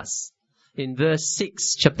predestined us. In verse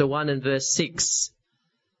 6, chapter 1 and verse 6,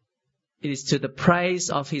 it is to the praise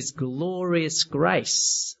of his glorious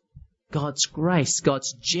grace, God's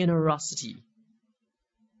generosity.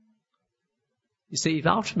 You see, if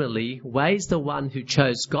ultimately Wei is the one who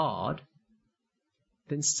chose God,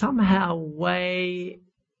 then somehow Wei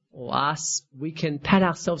or us, we can pat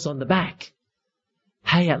ourselves on the back.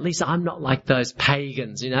 Hey, at least I'm not like those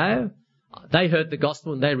pagans, you know. They heard the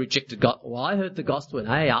gospel and they rejected God. Well, I heard the gospel and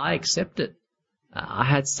hey, I accept it. I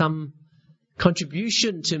had some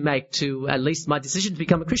contribution to make to at least my decision to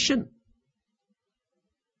become a Christian.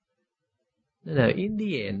 No, in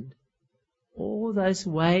the end, all those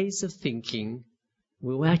ways of thinking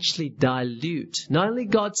will actually dilute not only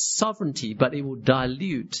God's sovereignty, but it will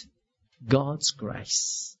dilute God's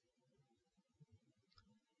grace.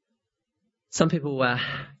 Some people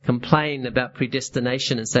complain about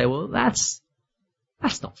predestination and say, well, that's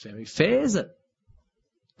not very fair, is it?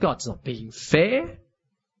 God's not being fair.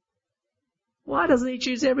 Why doesn't he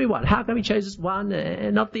choose everyone? How come he chooses one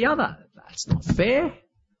and not the other? That's not fair.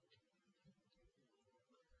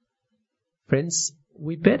 Friends,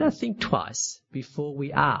 we better think twice before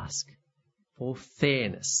we ask for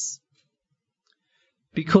fairness.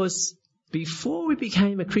 Because before we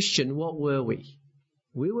became a Christian, what were we?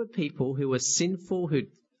 We were people who were sinful, who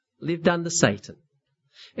lived under Satan.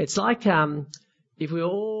 It's like if we were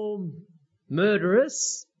all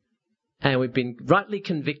murderers and we've been rightly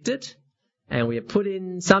convicted and we are put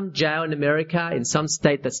in some jail in America in some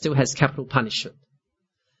state that still has capital punishment.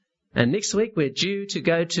 And next week we're due to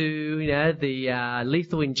go to, the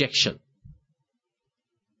lethal injection.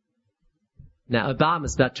 Now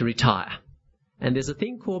Obama's about to retire. And there's a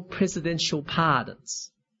thing called presidential pardons.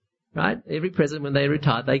 Right? Every president, when they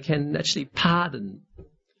retire, they can actually pardon.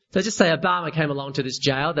 So just say Obama came along to this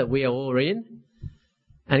jail that we are all in,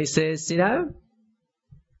 and he says,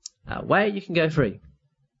 Wei, you can go free.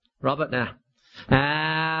 Robert, now.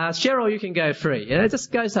 Cheryl, you can go free. It just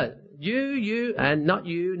goes so. You, and not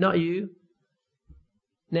you.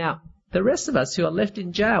 Now, the rest of us who are left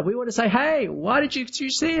in jail, we want to say, hey, why did you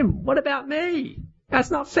choose him? What about me?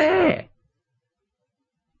 That's not fair.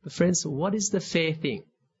 But friends, what is the fair thing?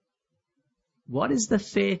 What is the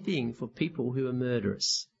fair thing for people who are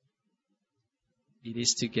murderers? It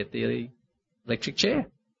is to get the electric chair.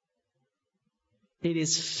 It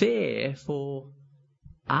is fair for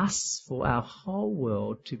us, for our whole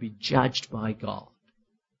world, to be judged by God.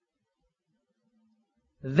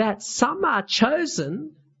 That some are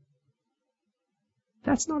chosen,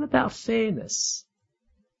 that's not about fairness.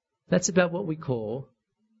 That's about what we call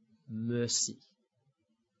mercy.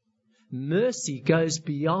 Mercy goes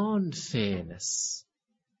beyond fairness.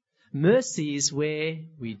 Mercy is where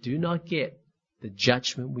we do not get the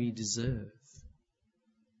judgment we deserve.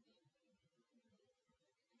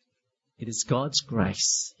 It is God's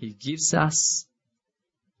grace. He gives us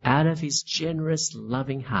out of his generous,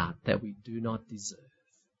 loving heart that we do not deserve.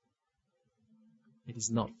 It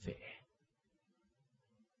is not fair.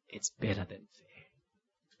 It's better than fair.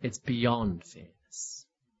 It's beyond fairness.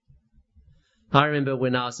 I remember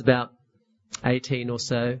when I was about 18 or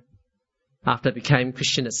so, after I became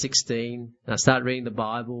Christian at 16, and I started reading the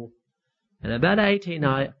Bible. And about 18,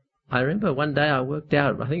 I remember one day I worked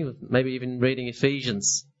out, I think it was maybe even reading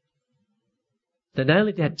Ephesians, that not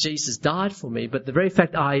only had Jesus died for me, but the very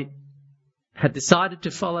fact I had decided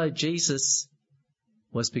to follow Jesus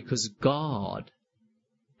was because God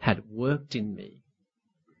had worked in me.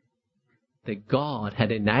 That God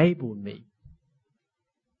had enabled me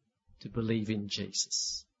to believe in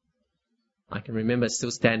Jesus. I can remember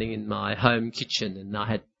still standing in my home kitchen and I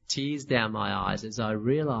had tears down my eyes as I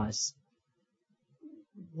realized,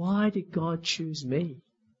 why did God choose me?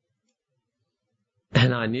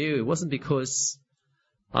 And I knew it wasn't because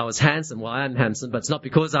I was handsome. Well, I am handsome, but it's not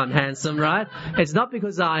because I'm handsome, right? It's not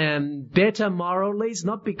because I am better morally. It's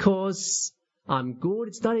not because I'm good.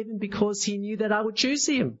 It's not even because he knew that I would choose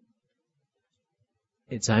him.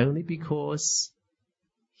 It's only because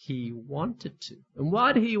he wanted to. And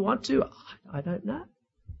why did he want to? I don't know.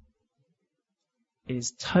 It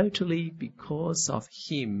is totally because of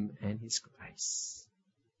him and his grace.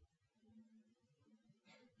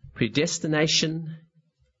 Predestination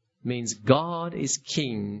means God is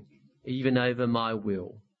king even over my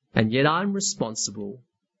will, and yet I'm responsible,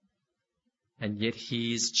 and yet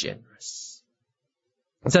he is generous.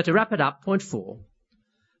 So to wrap it up, point 4,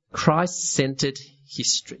 Christ-centered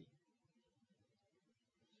history.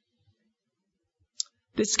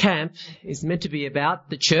 This camp is meant to be about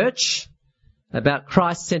the church, about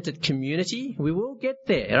Christ-centered community. We will get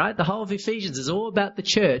there, right? The whole of Ephesians is all about the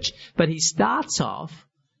church, but he starts off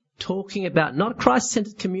talking about not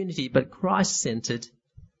Christ-centered community, but Christ-centered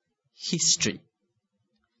history.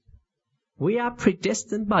 We are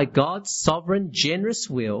predestined by God's sovereign, generous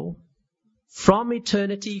will from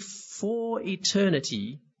eternity for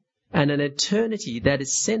eternity, and an eternity that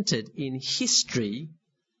is centered in history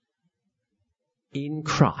in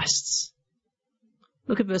Christ.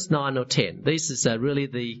 Look at verse 9 or 10. These is really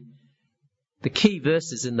the key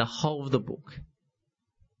verses in the whole of the book.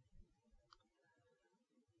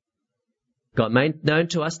 God made known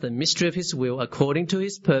to us the mystery of his will according to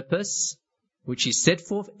his purpose, which he set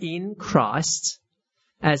forth in Christ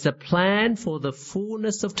as a plan for the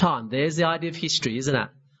fullness of time. There's the idea of history, isn't it?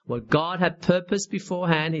 What God had purposed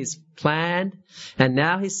beforehand, he's planned, and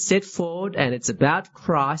now he's set forward, and it's about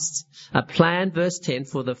Christ, a plan, verse 10,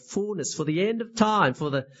 for the fullness, for the end of time, for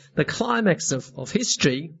the climax of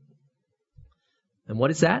history. And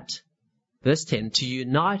what is that? Verse 10, to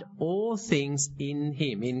unite all things in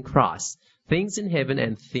him, in Christ, things in heaven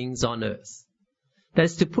and things on earth. That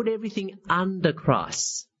is to put everything under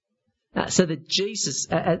Christ. So that Jesus,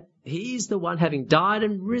 he's the one having died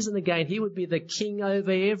and risen again. He would be the king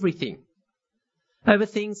over everything. Over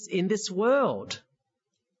things in this world,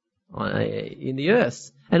 in the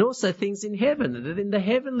earth, and also things in heaven, in the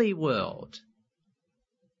heavenly world.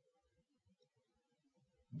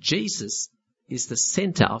 Jesus is the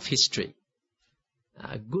center of history.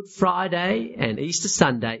 Good Friday and Easter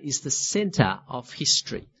Sunday is the center of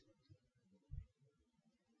history.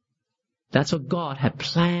 That's what God had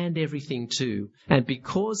planned everything to. And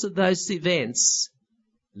because of those events,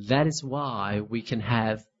 that is why we can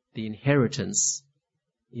have the inheritance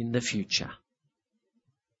in the future.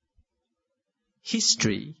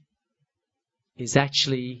 History is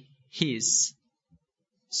actually his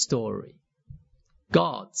story,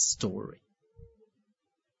 God's story.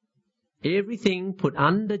 Everything put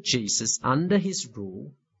under Jesus, under his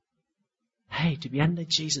rule. Hey, to be under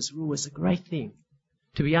Jesus' rule is a great thing.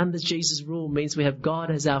 To be under Jesus' rule means we have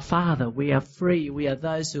God as our Father. We are free. We are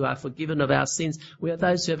those who are forgiven of our sins. We are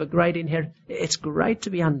those who have a great inheritance. It's great to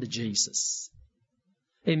be under Jesus.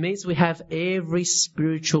 It means we have every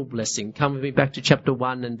spiritual blessing. Come with me back to chapter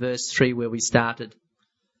 1 and verse 3 where we started.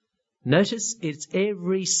 Notice it's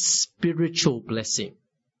every spiritual blessing.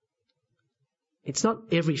 It's not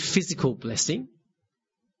every physical blessing,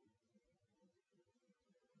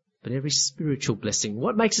 but every spiritual blessing.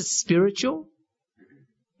 What makes it spiritual?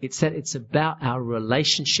 It's that it's about our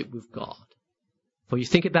relationship with God. For you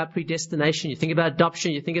think about predestination, you think about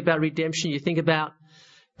adoption, you think about redemption, you think about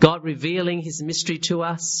God revealing his mystery to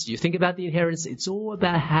us, you think about the inheritance. It's all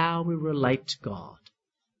about how we relate to God.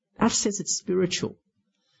 That says it's spiritual.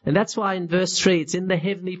 And that's why in verse 3, it's in the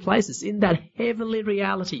heavenly places, in that heavenly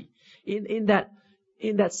reality, in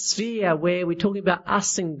that sphere where we're talking about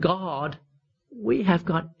us and God. We have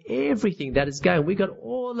got everything that is going. We've got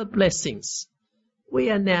all the blessings. We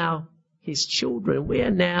are now his children. We are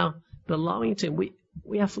now belonging to him.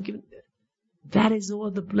 We are forgiven. That is all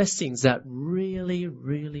the blessings that really,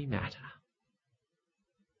 really matter.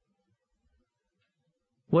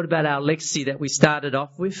 What about our legacy that we started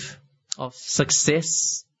off with, of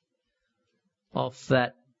success, of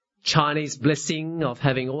that Chinese blessing of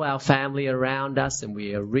having all our family around us and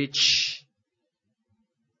we are rich?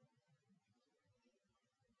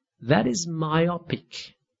 That is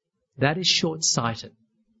myopic. That is short-sighted,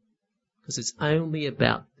 because it's only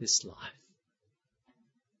about this life.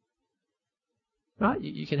 Right?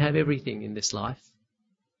 You can have everything in this life,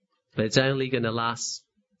 but it's only going to last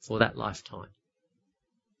for that lifetime.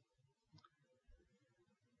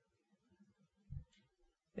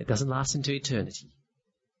 It doesn't last into eternity.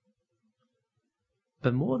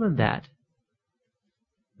 But more than that,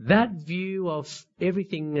 that view of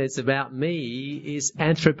everything is about me is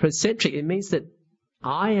anthropocentric. It means that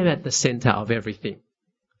I am at the center of everything.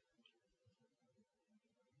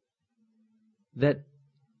 That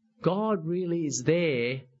God really is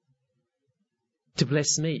there to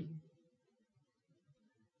bless me.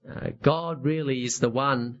 God really is the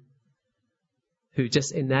one who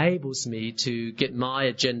just enables me to get my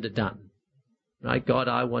agenda done. Right? God,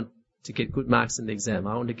 I want to get good marks in the exam.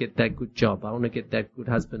 I want to get that good job. I want to get that good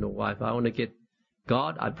husband or wife. I want to get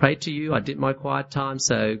God, I prayed to you, I did my quiet time,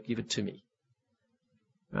 so give it to me.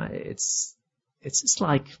 Right? It's just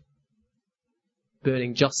like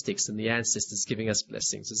burning joss sticks and the ancestors giving us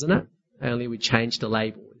blessings, isn't it? Only we changed the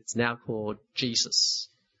label. It's now called Jesus.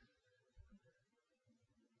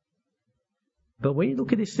 But when you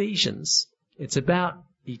look at Ephesians, it's about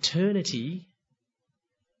eternity.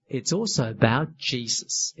 It's also about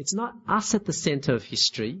Jesus. It's not us at the center of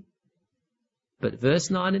history, but verse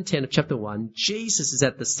 9 and 10 of chapter 1, Jesus is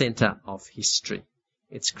at the center of history.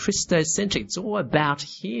 It's Christocentric. It's all about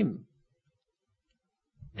Him.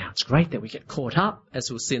 Now, it's great that we get caught up, as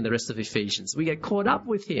we'll see in the rest of Ephesians. We get caught up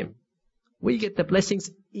with Him. We get the blessings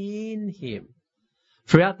in Him.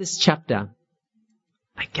 Throughout this chapter,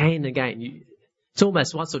 again and again, it's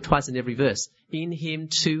almost once or twice in every verse. In Him,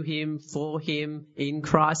 to Him, for Him, in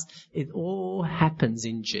Christ. It all happens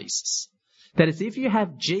in Jesus. That is, if you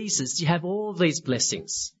have Jesus, you have all these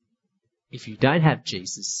blessings. If you don't have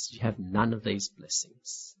Jesus, you have none of these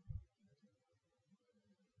blessings.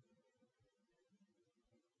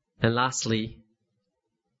 And lastly,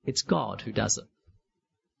 it's God who does it.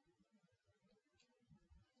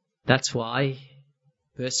 That's why,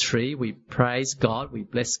 verse 3, we praise God, we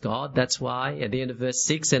bless God. That's why, at the end of verse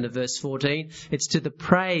 6 and of verse 14, it's to the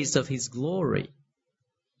praise of His glory.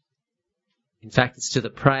 In fact, it's to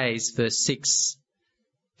the praise, verse 6,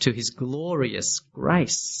 to His glorious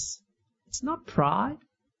grace. It's not pride.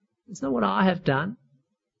 It's not what I have done.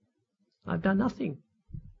 I've done nothing.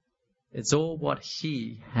 It's all what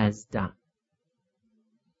He has done.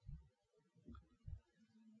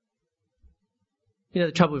 You know,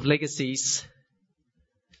 the trouble with legacies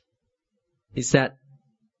is that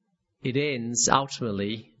it ends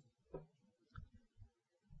ultimately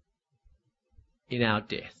in our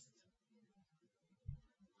death.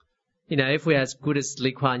 You know, if we're as good as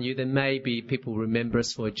Lee Kuan Yew, then maybe people remember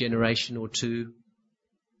us for a generation or two.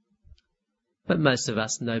 But most of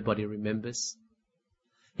us, nobody remembers.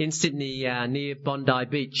 In Sydney, near Bondi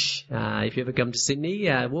Beach, if you ever come to Sydney,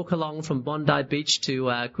 walk along from Bondi Beach to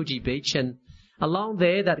Coogee Beach, and along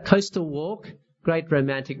there, that coastal walk, great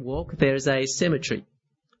romantic walk, there is a cemetery.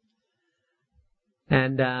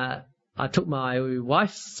 And I took my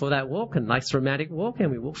wife for that walk, a nice romantic walk,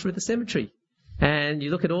 and we walked through the cemetery. And you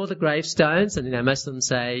look at all the gravestones, and, you know, most of them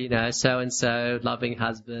say, you know, so-and-so, loving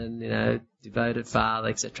husband, you know, devoted father,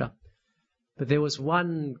 etc. But there was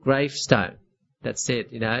one gravestone that said,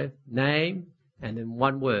 you know, name and then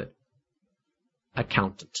one word,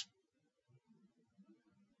 accountant.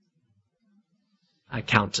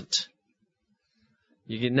 Accountant.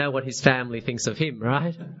 You can know what his family thinks of him,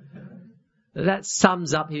 right? That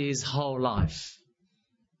sums up his whole life.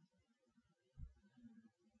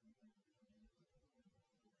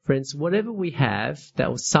 Friends, whatever we have that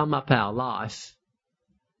will sum up our life,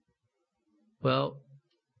 well,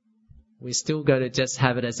 we're still going to just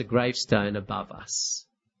have it as a gravestone above us.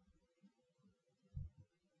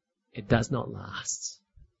 It does not last.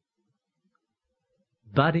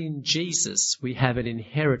 But in Jesus, we have an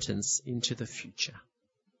inheritance into the future.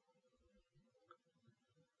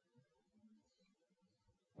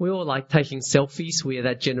 We all like taking selfies. We are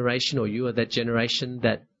that generation, or you are that generation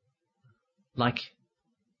that like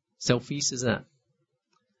selfies, isn't it?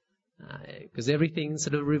 Because everything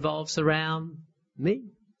sort of revolves around me.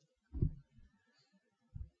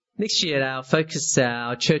 Next year at our Focus,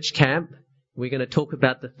 our church camp, we're going to talk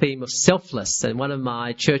about the theme of selfless. And one of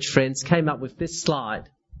my church friends came up with this slide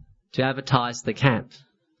to advertise the camp.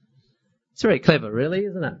 It's very clever, really,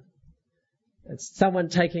 isn't it? It's someone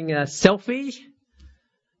taking a selfie,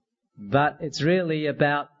 but it's really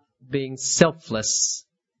about being selfless.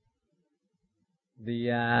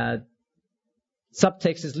 The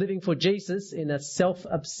subtext is living for Jesus in a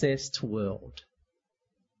self-obsessed world.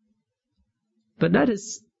 But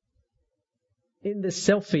notice, in the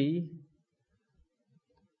selfie,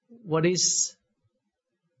 what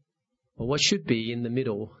should be in the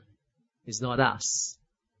middle is not us,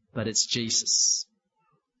 but it's Jesus.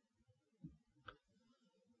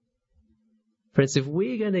 Friends, if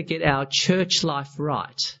we're going to get our church life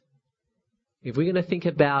right, if we're going to think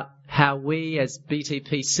about how we as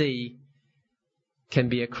BTPC can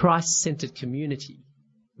be a Christ-centered community,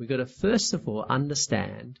 we've got to first of all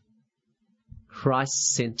understand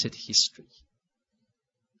Christ-centered history.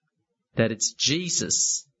 That it's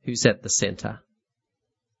Jesus who's at the center.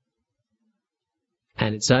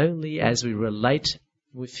 And it's only as we relate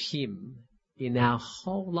with Him in our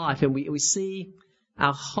whole life, and we see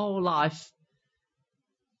our whole life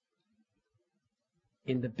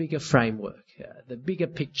in the bigger framework, the bigger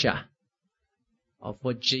picture of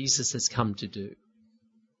what Jesus has come to do.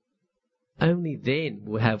 Only then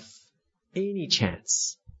we'll have any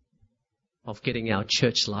chance of getting our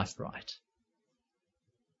church life right.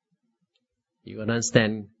 You've got to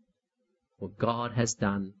understand what God has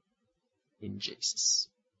done in Jesus.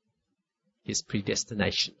 His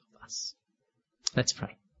predestination of us. Let's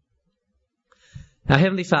pray. Our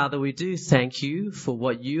Heavenly Father, we do thank you for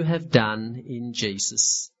what you have done in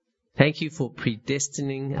Jesus. Thank you for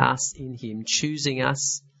predestining us in him, choosing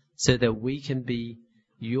us so that we can be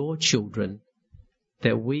your children,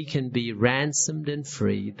 that we can be ransomed and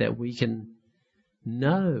free, that we can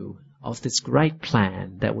know of this great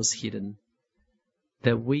plan that was hidden,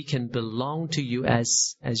 that we can belong to you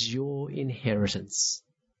as your inheritance,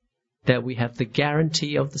 that we have the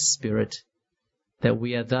guarantee of the Spirit, that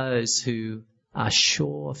we are those who are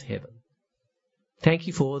sure of heaven. Thank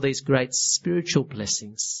you for all these great spiritual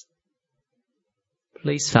blessings.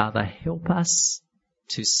 Please, Father, help us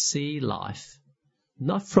to see life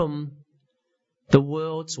not from the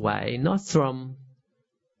world's way, not from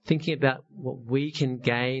thinking about what we can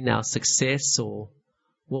gain, our success, or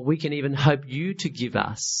what we can even hope you to give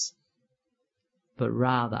us, but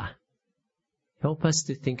rather help us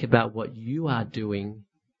to think about what you are doing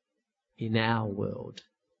in our world,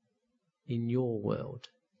 in your world.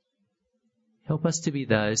 Help us to be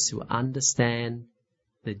those who understand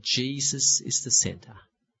that Jesus is the center.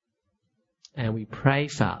 And we pray,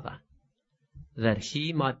 Father, that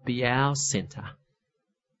he might be our center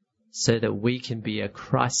so that we can be a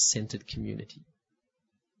Christ-centered community.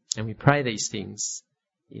 And we pray these things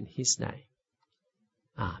in his name.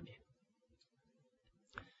 Amen.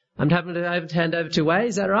 I'm having to hand over to Wei,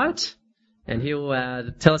 is that right? And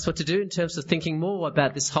he'll tell us what to do in terms of thinking more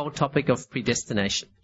about this whole topic of predestination.